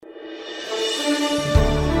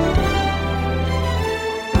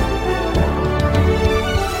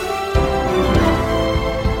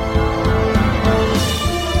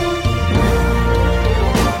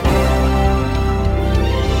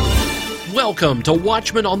Welcome to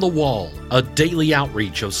Watchmen on the Wall, a daily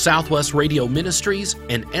outreach of Southwest Radio Ministries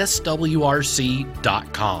and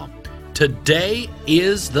SWRC.com. Today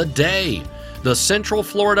is the day. The Central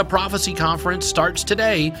Florida Prophecy Conference starts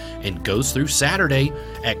today and goes through Saturday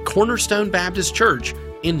at Cornerstone Baptist Church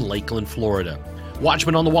in Lakeland, Florida.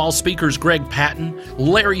 Watchmen on the Wall speakers Greg Patton,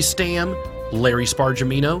 Larry Stamm, Larry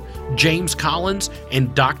Spargimino, James Collins,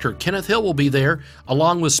 and Dr. Kenneth Hill will be there,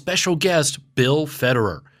 along with special guest Bill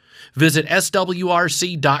Federer. Visit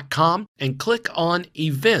SWRC.com and click on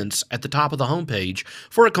Events at the top of the homepage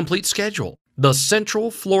for a complete schedule. The Central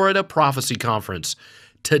Florida Prophecy Conference,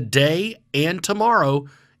 today and tomorrow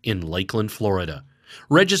in Lakeland, Florida.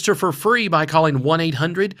 Register for free by calling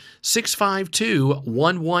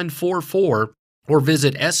 1-800-652-1144 or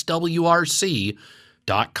visit SWRC.com.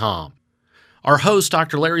 Our host,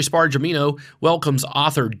 Dr. Larry Spargimino, welcomes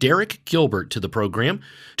author Derek Gilbert to the program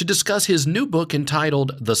to discuss his new book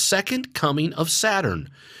entitled The Second Coming of Saturn,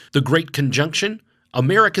 The Great Conjunction,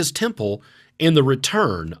 America's Temple, and the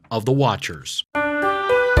Return of the Watchers.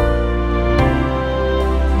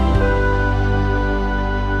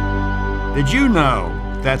 Did you know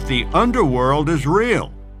that the underworld is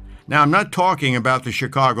real? Now, I'm not talking about the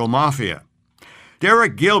Chicago Mafia.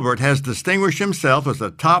 Derek Gilbert has distinguished himself as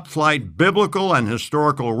a top-flight biblical and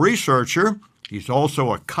historical researcher. He's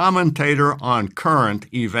also a commentator on current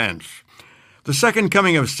events. The Second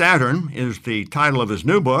Coming of Saturn is the title of his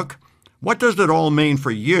new book. What does it all mean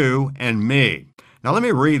for you and me? Now, let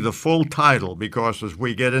me read the full title, because as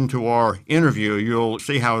we get into our interview, you'll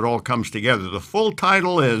see how it all comes together. The full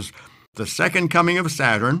title is The Second Coming of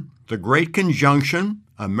Saturn, The Great Conjunction,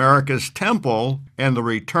 America's Temple, and the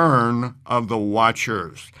Return of the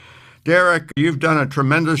Watchers. Derek, you've done a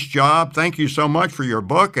tremendous job. Thank you so much for your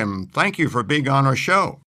book, and thank you for being on our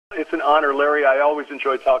show. It's an honor, Larry. I always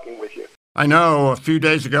enjoy talking with you. I know a few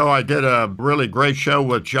days ago I did a really great show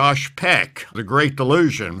with Josh Peck, The Great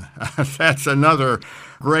Delusion. That's another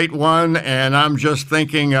great one, and I'm just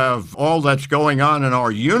thinking of all that's going on in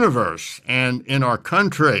our universe and in our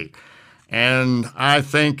country. And I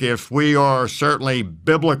think if we are certainly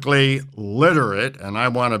biblically literate, and I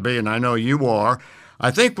want to be, and I know you are,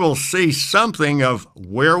 I think we'll see something of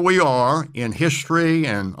where we are in history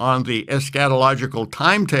and on the eschatological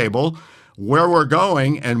timetable, where we're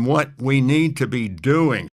going and what we need to be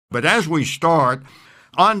doing. But as we start,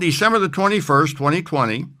 on December the 21st,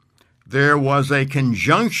 2020, there was a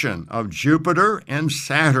conjunction of Jupiter and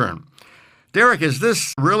Saturn. Derek, is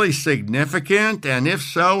this really significant, and if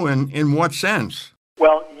so, in what sense?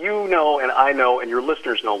 Well, you know, and I know, and your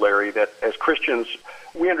listeners know, Larry, that as Christians,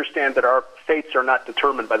 we understand that our fates are not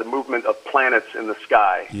determined by the movement of planets in the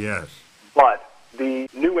sky. Yes. But the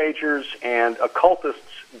New Agers and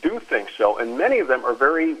occultists do think so, and many of them are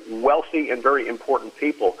very wealthy and very important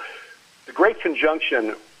people. The Great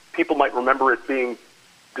Conjunction, people might remember it being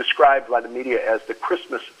described by the media as the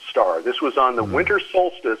Christmas star. This was on the winter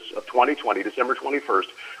solstice of 2020, December 21st,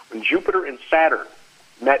 when Jupiter and Saturn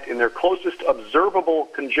met in their closest observable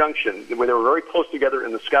conjunction, where they were very close together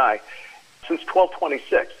in the sky, since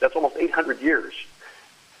 1226. That's almost 800 years.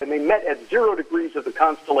 And they met at 0 degrees of the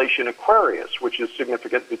constellation Aquarius, which is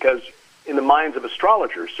significant because in the minds of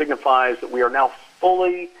astrologers signifies that we are now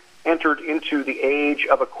fully entered into the age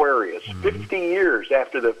of Aquarius. 50 years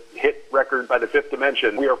after the hit record by the Fifth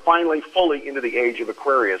Dimension, we are finally fully into the age of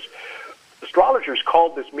Aquarius. Astrologers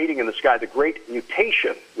called this meeting in the sky the Great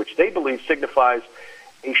Mutation, which they believe signifies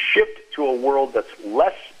a shift to a world that's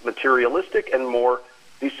less materialistic and more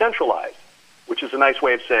decentralized, which is a nice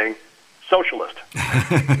way of saying socialist.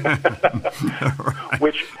 Right.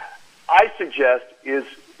 Which I suggest is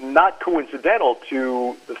not coincidental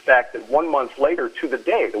to the fact that 1 month later to the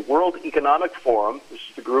day, the World Economic Forum, this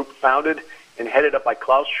is the group founded and headed up by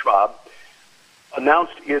Klaus Schwab,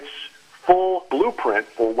 announced its full blueprint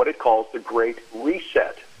for what it calls the Great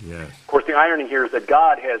Reset. Yes. Of course, the irony here is that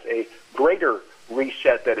God has a greater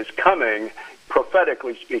reset that is coming,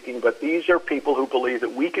 prophetically speaking, but these are people who believe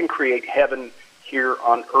that we can create heaven here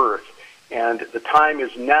on earth. And the time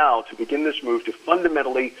is now to begin this move to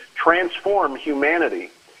fundamentally transform humanity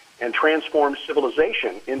and transform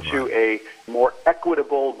civilization into a more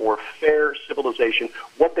equitable, more fair civilization.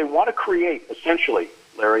 What they want to create, essentially,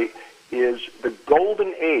 Larry, is the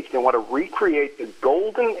golden age. They want to recreate the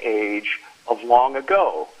golden age of long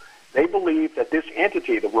ago. They believe that this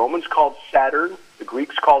entity, the Romans called Saturn, the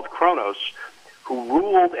Greeks called Kronos, who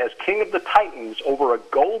ruled as king of the Titans over a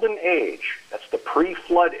golden age, that's the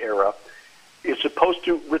pre-flood era, is supposed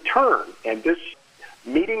to return. And this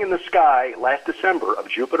meeting in the sky last December of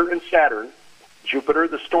Jupiter and Saturn, Jupiter,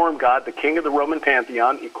 the storm god, the king of the Roman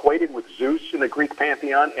pantheon, equated with Zeus in the Greek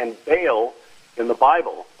pantheon, and Baal, in the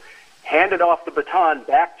Bible, handed off the baton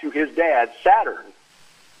back to his dad, Saturn,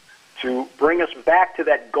 to bring us back to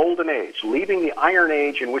that golden age, leaving the iron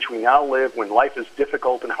age in which we now live when life is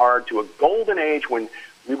difficult and hard, to a golden age when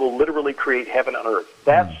we will literally create heaven on earth.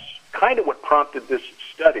 That's kind of what prompted this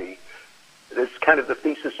study. It's kind of the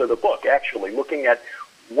thesis of the book, actually, looking at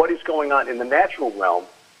what is going on in the natural realm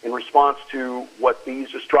in response to what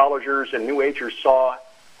these astrologers and New Agers saw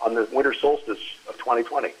on the winter solstice of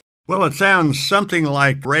 2020. Well, it sounds something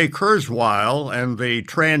like Ray Kurzweil and the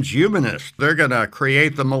transhumanists. They're going to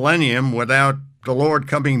create the millennium without the Lord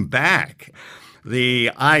coming back.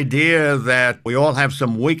 The idea that we all have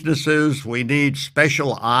some weaknesses, we need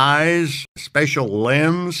special eyes, special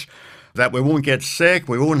limbs, that we won't get sick,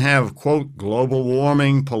 we won't have, quote, global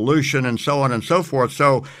warming, pollution, and so on and so forth.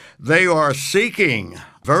 So they are seeking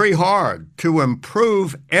very hard to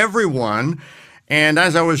improve everyone. And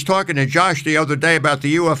as I was talking to Josh the other day about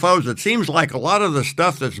the UFOs, it seems like a lot of the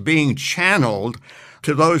stuff that's being channeled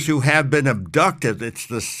to those who have been abducted, it's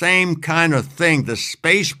the same kind of thing. The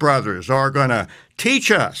Space Brothers are going to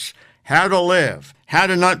teach us how to live, how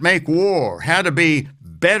to not make war, how to be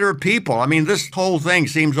better people. I mean, this whole thing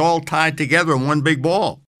seems all tied together in one big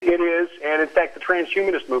ball. It is, and in fact, the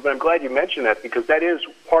transhumanist movement, I'm glad you mentioned that, because that is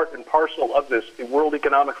part and parcel of this. The World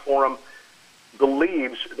Economic Forum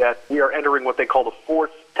believes that we are entering what they call the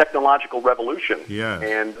fourth technological revolution. Yes.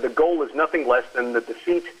 And the goal is nothing less than the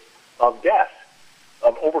defeat of death,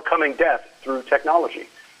 of overcoming death through technology.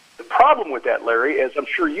 The problem with that, Larry, as I'm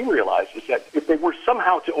sure you realize, is that if they were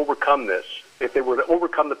somehow to overcome this, if they were to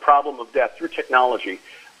overcome the problem of death through technology,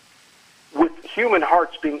 with human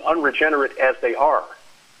hearts being unregenerate as they are,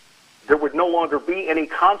 there would no longer be any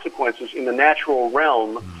consequences in the natural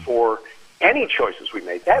realm for any choices we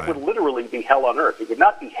made. That would literally be hell on earth. It would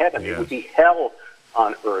not be heaven. Yes. It would be hell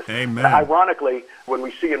on earth. Amen. Ironically, when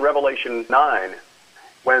we see in Revelation 9,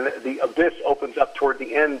 when the abyss opens up toward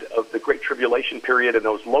the end of the Great Tribulation period and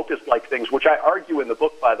those locust-like things, which I argue in the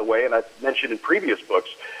book, by the way, and I've mentioned in previous books,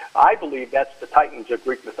 I believe that's the Titans of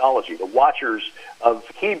Greek mythology, the Watchers of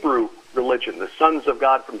Hebrew religion, the sons of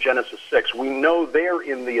God from Genesis 6. We know they're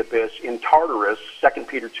in the abyss, in Tartarus, 2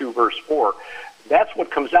 Peter 2, verse 4. That's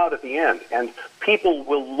what comes out at the end. And people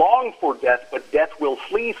will long for death, but death will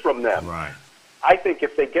flee from them. Right. I think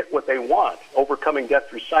if they get what they want, overcoming death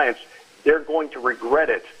through science, they're going to regret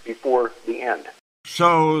it before the end.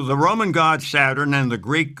 So the Roman god Saturn and the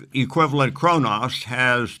Greek equivalent Kronos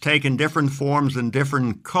has taken different forms in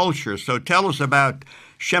different cultures. So tell us about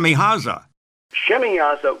Shemihaza.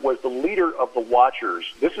 Shemiyaza was the leader of the Watchers.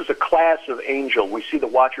 This is a class of angel. We see the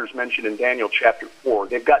Watchers mentioned in Daniel chapter 4.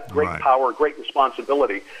 They've got great power, great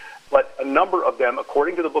responsibility, but a number of them,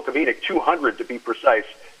 according to the book of Enoch, 200 to be precise,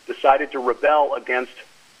 decided to rebel against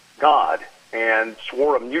God and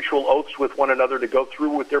swore mutual oaths with one another to go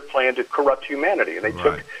through with their plan to corrupt humanity. And they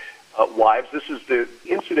took wives. This is the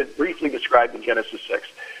incident briefly described in Genesis 6.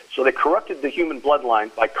 So they corrupted the human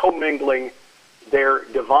bloodline by commingling their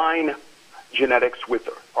divine genetics with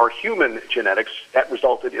our human genetics. That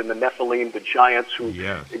resulted in the Nephilim, the giants who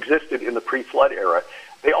existed in the pre-flood era.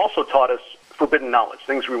 They also taught us forbidden knowledge,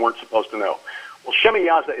 things we weren't supposed to know. Well,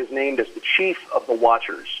 Shemiyaza is named as the chief of the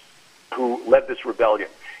Watchers who led this rebellion.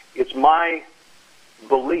 It's my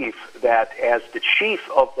belief that as the chief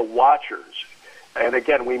of the Watchers, and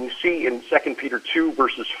again, we see in 2 Peter 2,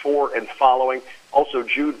 verses 4 and following, also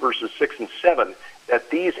Jude, verses 6 and 7, that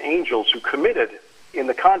these angels who committed, in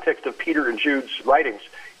the context of Peter and Jude's writings,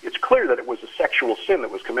 it's clear that it was a sexual sin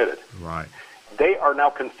that was committed. Right. They are now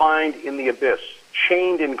confined in the abyss,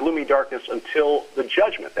 chained in gloomy darkness until the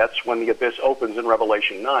judgment. That's when the abyss opens in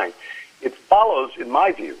Revelation 9. It follows, in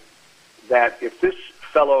my view, that if this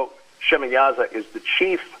fellow Shemiyaza is the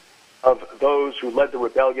chief of those who led the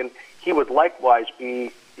rebellion, he would likewise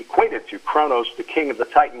be equated to Kronos, the king of the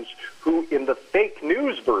Titans, who in the fake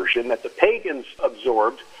news version that the pagans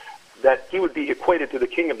absorbed, that he would be equated to the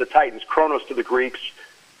king of the Titans, Kronos to the Greeks,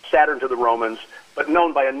 Saturn to the Romans, but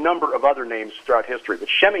known by a number of other names throughout history. But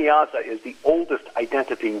Shemiyaza is the oldest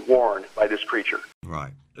identity worn by this creature.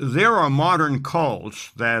 Right. There are modern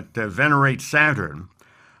cults that venerate Saturn.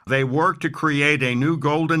 They work to create a new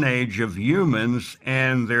golden age of humans,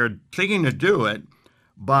 and they're thinking to do it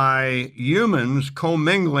by humans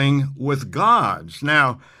commingling with gods.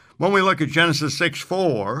 Now, when we look at Genesis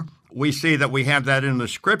 6:4, we see that we have that in the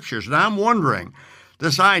scriptures. Now, I'm wondering,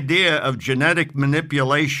 this idea of genetic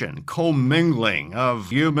manipulation, commingling of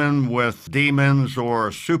human with demons or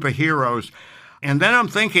superheroes, and then I'm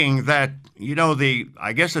thinking that,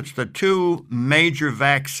 I guess it's the two major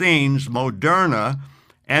vaccines, Moderna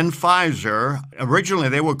and Pfizer. Originally,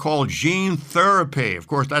 they were called gene therapy. Of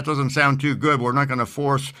course, that doesn't sound too good. We're not going to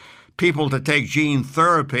force people to take gene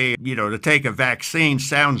therapy. To take a vaccine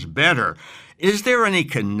sounds better. Is there any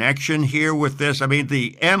connection here with this? I mean,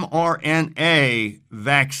 the mRNA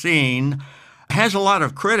vaccine has a lot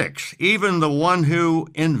of critics. Even the one who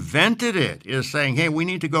invented it is saying, hey, we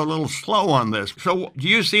need to go a little slow on this. So do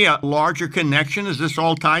you see a larger connection? Is this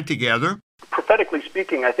all tied together? Prophetically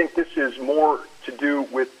speaking, I think this is more to do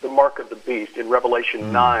with the mark of the beast in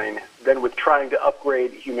Revelation 9 than with trying to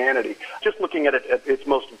upgrade humanity. Just looking at it at its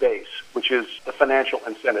most base, which is the financial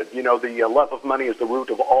incentive. The love of money is the root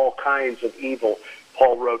of all kinds of evil,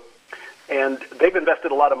 Paul wrote. And they've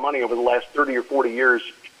invested a lot of money over the last 30 or 40 years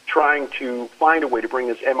trying to find a way to bring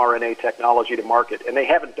this mRNA technology to market, and they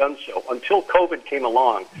haven't done so. Until COVID came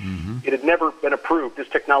along, it had never been approved. This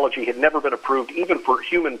technology had never been approved, even for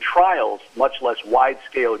human trials, much less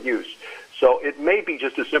wide-scale use. So it may be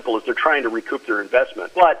just as simple as they're trying to recoup their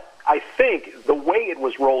investment. But I think the way it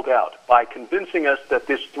was rolled out, by convincing us that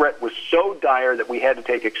this threat was so dire that we had to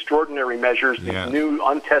take extraordinary measures, new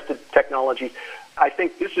untested technologies, I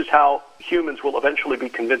think this is how humans will eventually be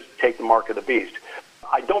convinced to take the mark of the beast.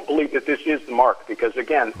 I don't believe that this is the mark because,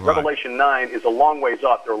 again, Revelation 9 is a long ways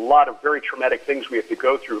off. There are a lot of very traumatic things we have to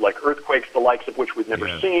go through, like earthquakes, the likes of which we've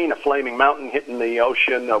never seen, a flaming mountain hitting the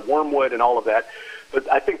ocean, wormwood, and all of that.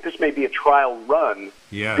 But I think this may be a trial run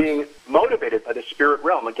being motivated by the spirit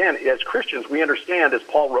realm. Again, as Christians, we understand, as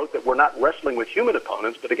Paul wrote, that we're not wrestling with human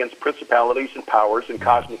opponents, but against principalities and powers and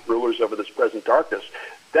cosmic rulers over this present darkness.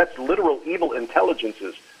 That's literal evil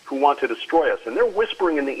intelligences who want to destroy us. And they're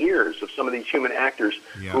whispering in the ears of some of these human actors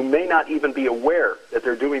who may not even be aware that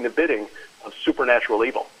they're doing the bidding of supernatural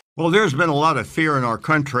evil. Well, there's been a lot of fear in our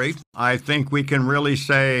country. I think we can really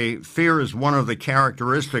say fear is one of the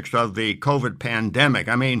characteristics of the COVID pandemic.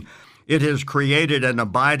 I mean, it has created an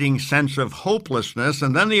abiding sense of hopelessness.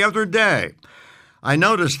 And then the other day, I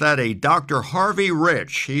noticed that a Dr. Harvey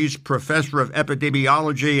Rich, he's professor of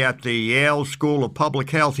epidemiology at the Yale School of Public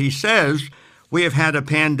Health, he says we have had a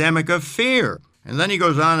pandemic of fear. And then he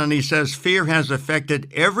goes on and he says fear has affected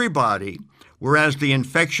everybody, whereas the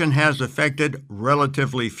infection has affected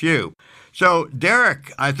relatively few. So,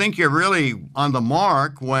 Derek, I think you're really on the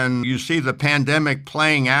mark when you see the pandemic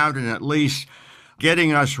playing out and at least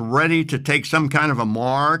getting us ready to take some kind of a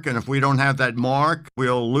mark. And if we don't have that mark,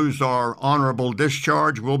 we'll lose our honorable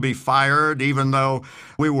discharge. We'll be fired, even though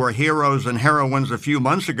we were heroes and heroines a few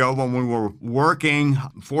months ago when we were working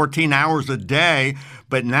 14 hours a day.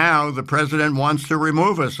 But now the president wants to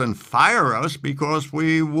remove us and fire us because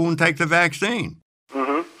we won't take the vaccine.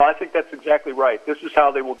 I think that's exactly right. This is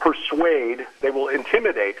how they will persuade, they will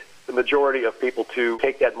intimidate the majority of people to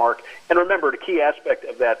take that mark. And remember, the key aspect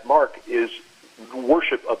of that mark is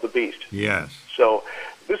worship of the beast. Yes. So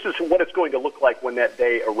this is what it's going to look like when that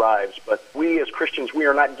day arrives. But we as Christians, we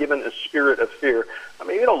are not given a spirit of fear. I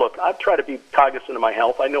mean, look, I try to be cognizant of my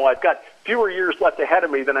health. I know I've got fewer years left ahead of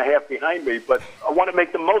me than I have behind me, but I want to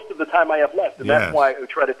make the most of the time I have left. And that's why I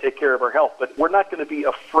try to take care of our health. But we're not going to be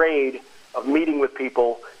afraid of meeting with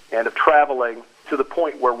people and of traveling to the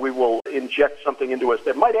point where we will inject something into us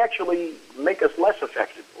that might actually make us less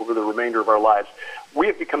effective over the remainder of our lives. We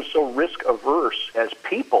have become so risk-averse as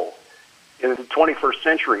people in the 21st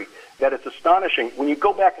century that it's astonishing. When you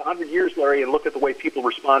go back 100 years, Larry, and look at the way people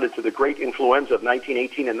responded to the great influenza of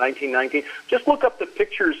 1918 and 1919, just look up the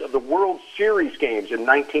pictures of the World Series games in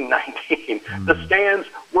 1919. The stands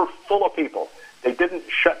were full of people. They didn't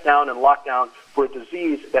shut down and lock down for a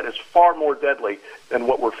disease that is far more deadly than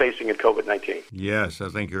what we're facing in COVID-19. Yes, I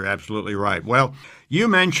think you're absolutely right. Well, you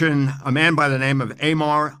mentioned a man by the name of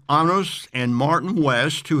Amar Annus and Martin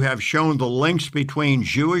West, who have shown the links between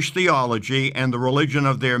Jewish theology and the religion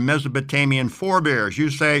of their Mesopotamian forebears. You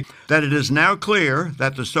say that it is now clear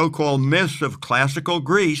that the so-called myths of classical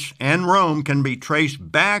Greece and Rome can be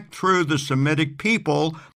traced back through the Semitic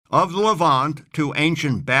people of the Levant to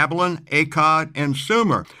ancient Babylon, Akkad, and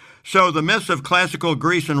Sumer. So the myths of classical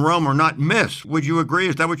Greece and Rome are not myths. Would you agree?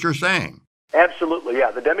 Is that what you're saying? Absolutely,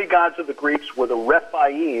 yeah. The demigods of the Greeks were the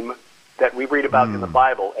Rephaim that we read about in the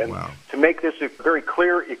Bible. And to make this a very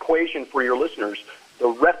clear equation for your listeners, the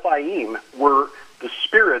Rephaim were the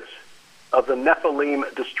spirits of the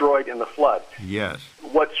Nephilim destroyed in the flood. Yes.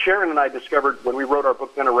 What Sharon and I discovered when we wrote our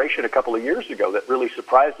book Veneration a couple of years ago that really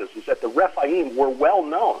surprised us is that the Rephaim were well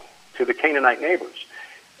known to the Canaanite neighbors.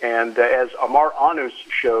 And as Amar Annus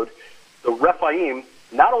showed, the Rephaim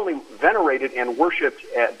not only venerated and worshipped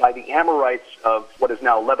by the Amorites of what is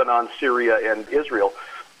now Lebanon, Syria, and Israel,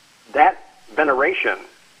 that veneration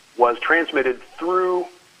was transmitted through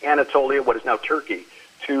Anatolia, what is now Turkey,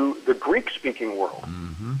 to the Greek-speaking world.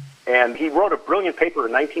 And he wrote a brilliant paper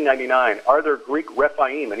in 1999, Are There Greek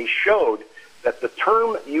Rephaim? And he showed that the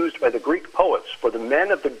term used by the Greek poets for the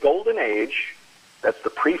men of the Golden Age, that's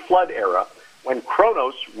the pre-flood era, when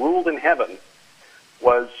Kronos ruled in heaven,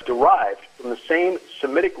 was derived from the same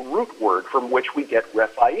Semitic root word from which we get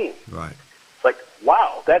Rephaim. Right. It's like,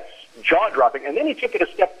 wow, that's jaw-dropping. And then he took it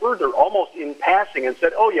a step further, almost in passing, and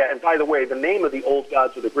said, oh yeah, and by the way, the name of the old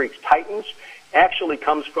gods of the Greeks, Titans, actually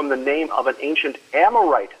comes from the name of an ancient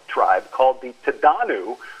Amorite tribe called the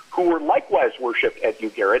Tadanu, who were likewise worshipped at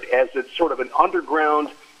Ugarit as it's sort of an underground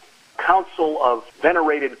council of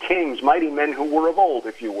venerated kings, mighty men who were of old,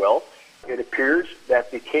 if you will. It appears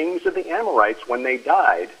that the kings of the Amorites, when they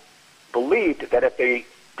died, believed that if they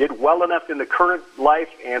did well enough in the current life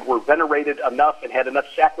and were venerated enough and had enough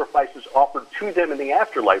sacrifices offered to them in the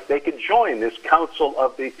afterlife, they could join this council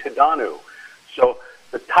of the Tadanu. So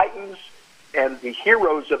the Titans and the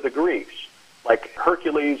heroes of the Greeks, like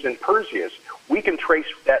Hercules and Perseus, we can trace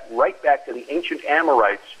that right back to the ancient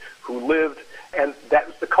Amorites who lived, and that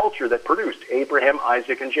was the culture that produced Abraham,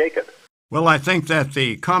 Isaac, and Jacob. Well, I think that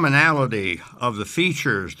the commonality of the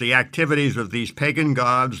features, the activities of these pagan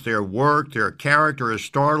gods, their work, their character is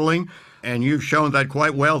startling, and you've shown that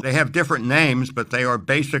quite well. They have different names, but they are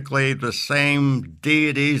basically the same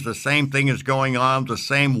deities, the same thing is going on, the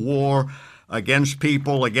same war against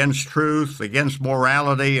people, against truth, against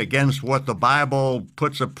morality, against what the Bible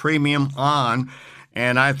puts a premium on.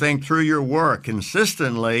 And I think through your work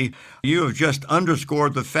consistently, you have just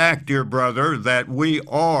underscored the fact, dear brother, that we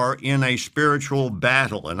are in a spiritual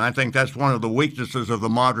battle. And I think that's one of the weaknesses of the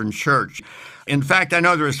modern church. In fact, I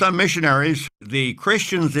know there are some missionaries, the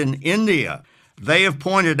Christians in India, they have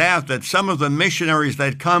pointed out that some of the missionaries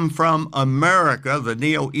that come from America, the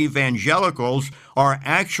neo-evangelicals, are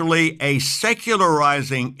actually a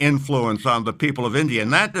secularizing influence on the people of India.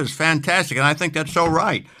 And that is fantastic, and I think that's so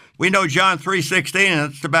right. We know John 3:16,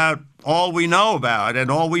 and it's about all we know about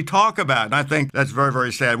and all we talk about. And I think that's very,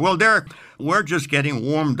 very sad. Well, Derek, we're just getting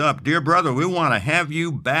warmed up. Dear brother, we want to have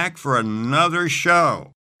you back for another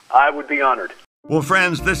show. I would be honored. Well,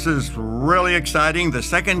 friends, this is really exciting. The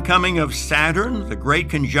second coming of Saturn, the Great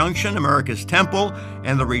Conjunction, America's Temple,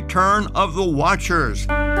 and the return of the Watchers.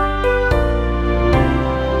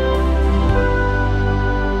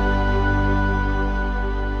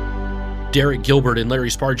 Derek Gilbert and Larry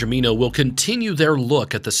Spargimino will continue their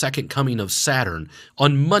look at the second coming of Saturn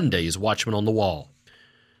on Monday's Watchman on the Wall.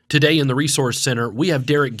 Today in the Resource Center, we have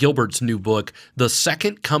Derek Gilbert's new book, The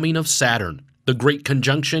Second Coming of Saturn, The Great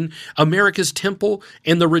Conjunction, America's Temple,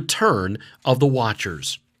 and the Return of the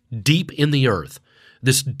Watchers. Deep in the earth,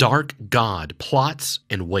 this dark God plots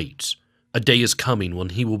and waits. A day is coming when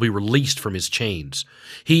he will be released from his chains.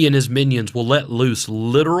 He and his minions will let loose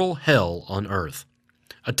literal hell on earth.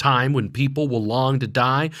 A time when people will long to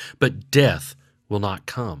die, but death will not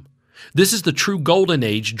come. This is the true golden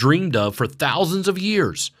age dreamed of for thousands of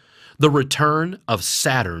years, the return of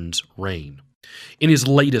Saturn's reign. In his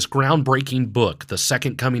latest groundbreaking book, The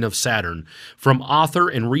Second Coming of Saturn, from author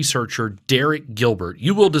and researcher Derek Gilbert,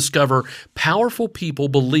 you will discover powerful people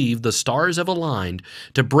believe the stars have aligned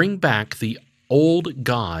to bring back the old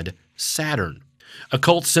god Saturn.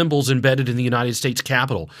 Occult symbols embedded in the United States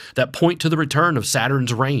Capitol that point to the return of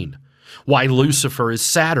Saturn's reign. Why Lucifer is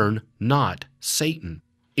Saturn, not Satan.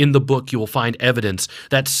 In the book, you will find evidence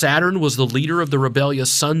that Saturn was the leader of the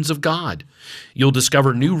rebellious sons of God. You'll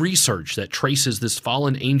discover new research that traces this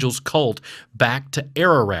fallen angel's cult back to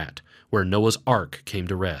Ararat, where Noah's Ark came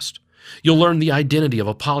to rest. You'll learn the identity of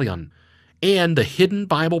Apollyon and the hidden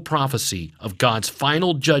Bible prophecy of God's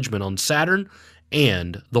final judgment on Saturn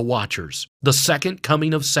and the Watchers. The Second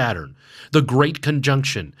Coming of Saturn, The Great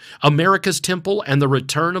Conjunction, America's Temple, and the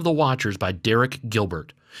Return of the Watchers by Derek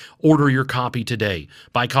Gilbert. Order your copy today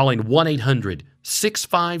by calling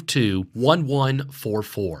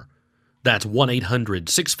 1-800-652-1144. That's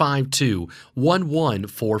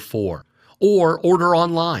 1-800-652-1144. Or order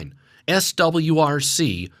online,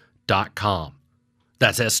 swrc.com.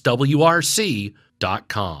 That's swrc.com.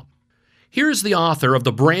 Here's the author of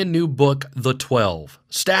the brand new book, The 12,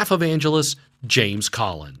 Staff Evangelist James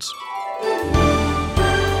Collins.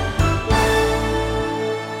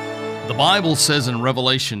 The Bible says in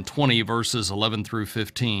Revelation 20, verses 11 through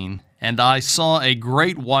 15, "And I saw a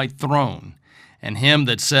great white throne, and him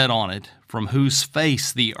that sat on it, from whose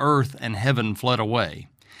face the earth and heaven fled away.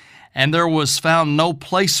 And there was found no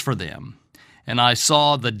place for them. And I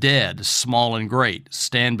saw the dead, small and great,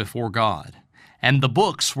 stand before God. And the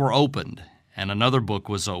books were opened, and another book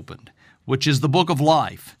was opened, which is the book of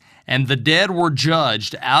life. And the dead were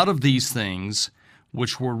judged out of these things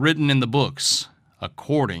which were written in the books,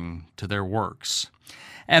 according to their works.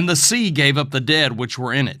 And the sea gave up the dead which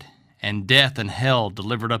were in it, and death and hell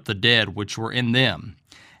delivered up the dead which were in them.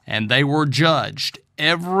 And they were judged,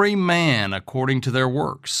 every man according to their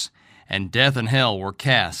works, and death and hell were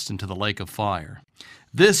cast into the lake of fire.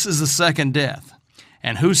 This is the second death,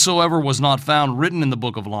 and whosoever was not found written in the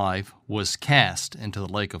book of life was cast into the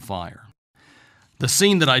lake of fire. The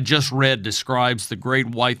scene that I just read describes the great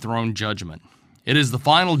white throne judgment. It is the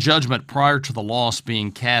final judgment prior to the lost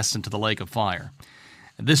being cast into the lake of fire.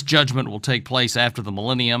 This judgment will take place after the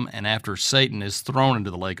millennium and after Satan is thrown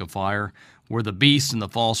into the lake of fire, where the beast and the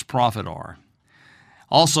false prophet are.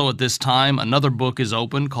 Also at this time, another book is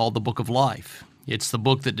opened called the Book of Life. It's the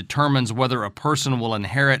book that determines whether a person will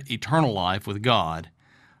inherit eternal life with God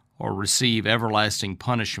or receive everlasting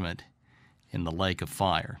punishment in the lake of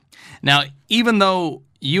fire. Now, even though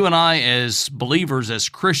you and I as believers, as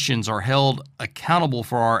Christians, are held accountable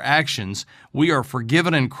for our actions, we are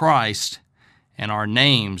forgiven in Christ, and our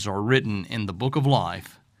names are written in the book of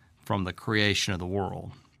life from the creation of the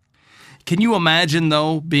world. Can you imagine,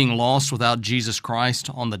 though, being lost without Jesus Christ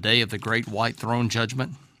on the day of the great white throne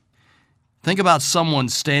judgment? Think about someone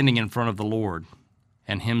standing in front of the Lord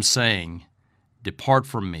and Him saying, "Depart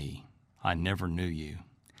from me, I never knew you."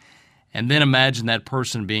 And then imagine that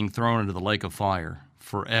person being thrown into the lake of fire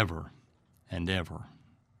forever and ever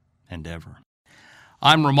and ever.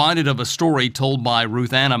 I'm reminded of a story told by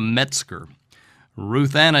Ruth Anna Metzger.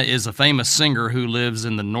 Ruth Anna is a famous singer who lives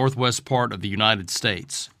in the northwest part of the United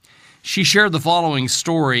States. She shared the following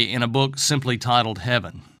story in a book simply titled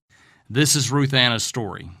Heaven. This is Ruth Anna's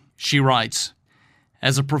story. She writes,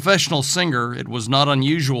 "As a professional singer, it was not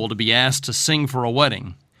unusual to be asked to sing for a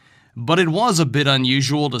wedding, but it was a bit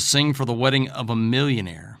unusual to sing for the wedding of a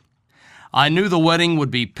millionaire. I knew the wedding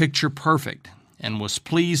would be picture perfect and was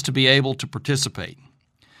pleased to be able to participate.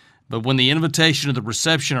 But when the invitation to the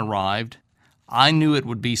reception arrived, I knew it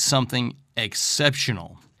would be something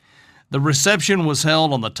exceptional. The reception was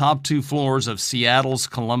held on the top 2 floors of Seattle's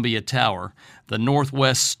Columbia Tower, the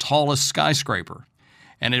Northwest's tallest skyscraper,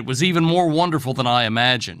 and it was even more wonderful than I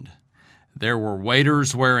imagined. There were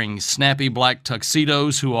waiters wearing snappy black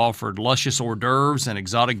tuxedos who offered luscious hors d'oeuvres and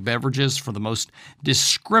exotic beverages for the most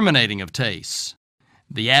discriminating of tastes.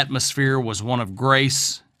 The atmosphere was one of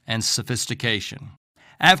grace and sophistication.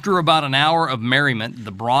 After about an hour of merriment,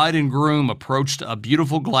 the bride and groom approached a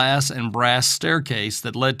beautiful glass and brass staircase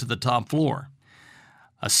that led to the top floor.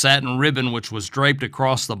 A satin ribbon which was draped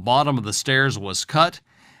across the bottom of the stairs was cut,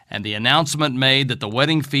 and the announcement made that the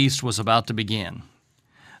wedding feast was about to begin.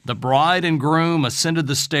 The bride and groom ascended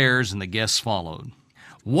the stairs, and the guests followed.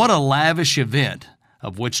 What a lavish event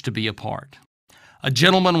of which to be a part. A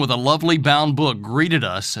gentleman with a lovely bound book greeted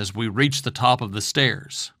us as we reached the top of the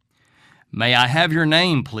stairs. "May I have your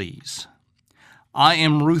name, please?" "I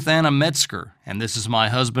am Ruth Anna Metzger, and this is my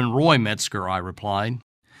husband Roy Metzger," I replied.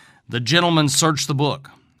 The gentleman searched the book.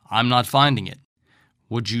 "I'm not finding it.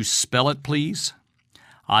 Would you spell it, please?"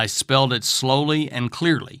 I spelled it slowly and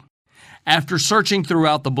clearly. After searching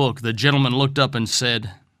throughout the book, the gentleman looked up and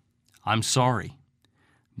said, "I'm sorry,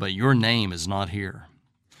 but your name is not here.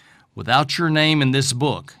 Without your name in this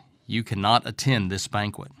book, you cannot attend this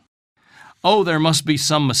banquet." "Oh, there must be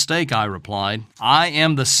some mistake," I replied. "I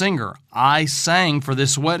am the singer. I sang for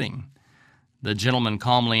this wedding." The gentleman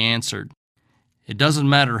calmly answered, "It doesn't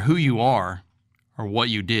matter who you are or what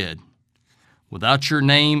you did. Without your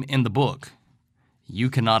name in the book, you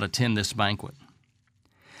cannot attend this banquet."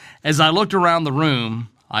 As I looked around the room,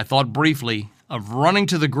 I thought briefly of running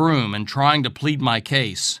to the groom and trying to plead my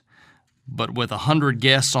case, but with 100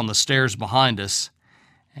 guests on the stairs behind us,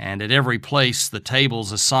 and at every place the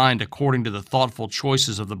tables assigned according to the thoughtful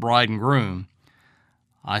choices of the bride and groom,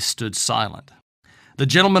 I stood silent. The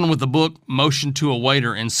gentleman with the book motioned to a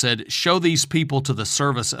waiter and said, "Show these people to the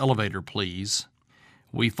service elevator, please."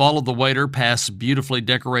 We followed the waiter past beautifully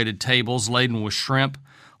decorated tables laden with shrimp,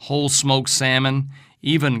 whole smoked salmon,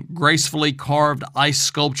 even gracefully carved ice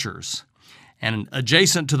sculptures. And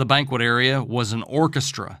adjacent to the banquet area was an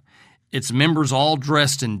orchestra, its members all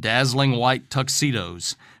dressed in dazzling white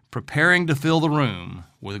tuxedos, preparing to fill the room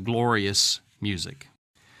with glorious music.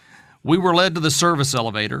 We were led to the service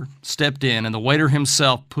elevator, stepped in, and the waiter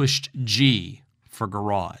himself pushed G for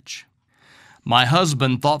garage. My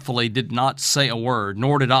husband thoughtfully did not say a word,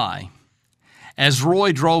 nor did I. As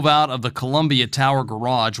Roy drove out of the Columbia Tower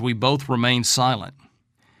garage, we both remained silent.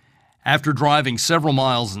 After driving several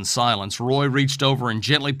miles in silence, Roy reached over and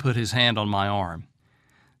gently put his hand on my arm.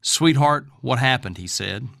 "Sweetheart, what happened?" he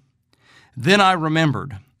said. Then I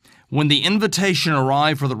remembered. When the invitation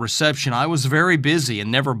arrived for the reception, I was very busy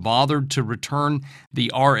and never bothered to return the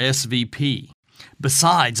RSVP.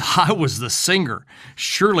 Besides, I was the singer.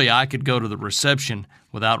 Surely I could go to the reception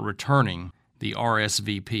without returning the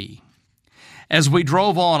RSVP. As we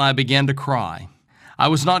drove on, I began to cry. I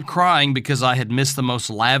was not crying because I had missed the most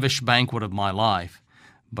lavish banquet of my life,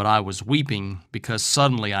 but I was weeping because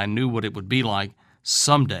suddenly I knew what it would be like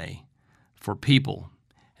someday for people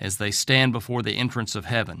as they stand before the entrance of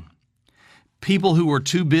heaven. People who were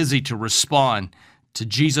too busy to respond to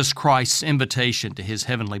Jesus Christ's invitation to his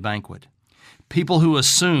heavenly banquet. People who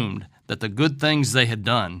assumed that the good things they had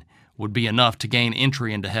done would be enough to gain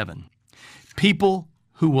entry into heaven. People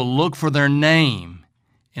who will look for their name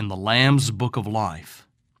in the Lamb's book of life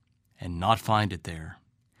and not find it there.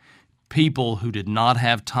 People who did not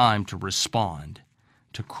have time to respond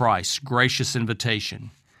to Christ's gracious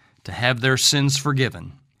invitation to have their sins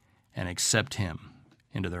forgiven and accept him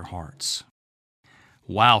into their hearts.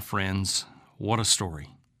 Wow, friends, what a story.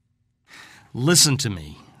 Listen to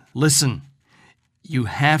me. Listen. You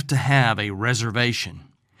have to have a reservation.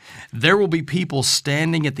 There will be people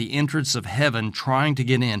standing at the entrance of heaven trying to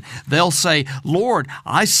get in. They'll say, "Lord,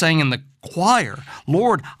 I sang in the choir.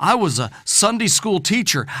 Lord, I was a Sunday school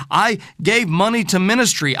teacher. I gave money to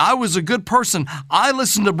ministry. I was a good person. I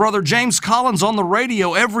listened to Brother James Collins on the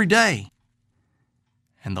radio every day."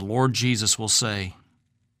 And the Lord Jesus will say,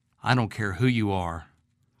 "I don't care who you are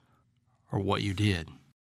or what you did.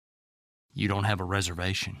 You don't have a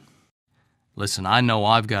reservation." Listen, I know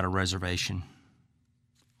I've got a reservation.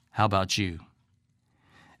 How about you?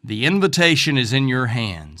 The invitation is in your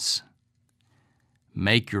hands.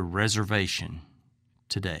 Make your reservation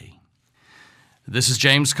today. This is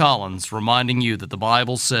James Collins reminding you that the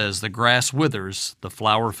Bible says the grass withers, the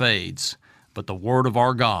flower fades, but the word of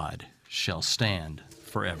our God shall stand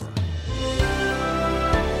forever.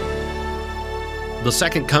 The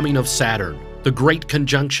Second Coming of Saturn, The Great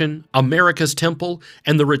Conjunction, America's Temple,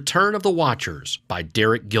 and the Return of the Watchers by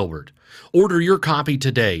Derek Gilbert. Order your copy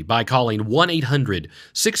today by calling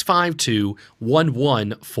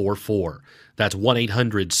 1-800-652-1144. That's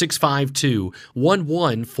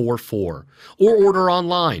 1-800-652-1144. Or order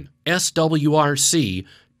online, swrc.com.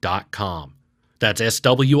 That's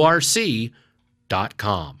swrc.com.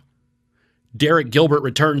 Derek Gilbert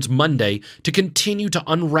returns Monday to continue to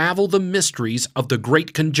unravel the mysteries of the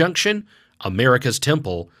Great Conjunction, America's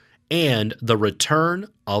Temple, and the Return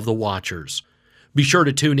of the Watchers. Be sure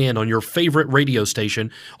to tune in on your favorite radio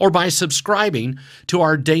station or by subscribing to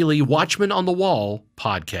our daily Watchman on the Wall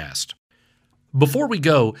podcast. Before we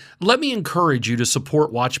go, let me encourage you to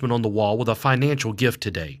support Watchman on the Wall with a financial gift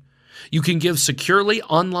today. You can give securely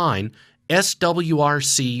online,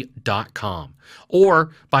 swrc.com,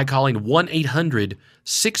 or by calling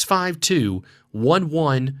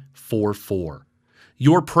 1-800-652-1144.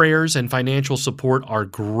 Your prayers and financial support are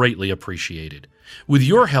greatly appreciated. With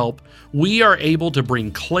your help, we are able to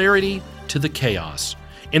bring clarity to the chaos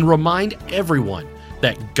and remind everyone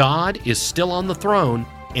that God is still on the throne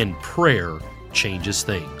and prayer changes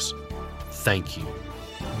things. Thank you.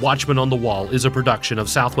 Watchman on the Wall is a production of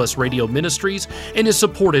Southwest Radio Ministries and is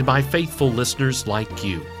supported by faithful listeners like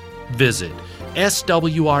you. Visit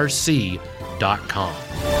swrc.com.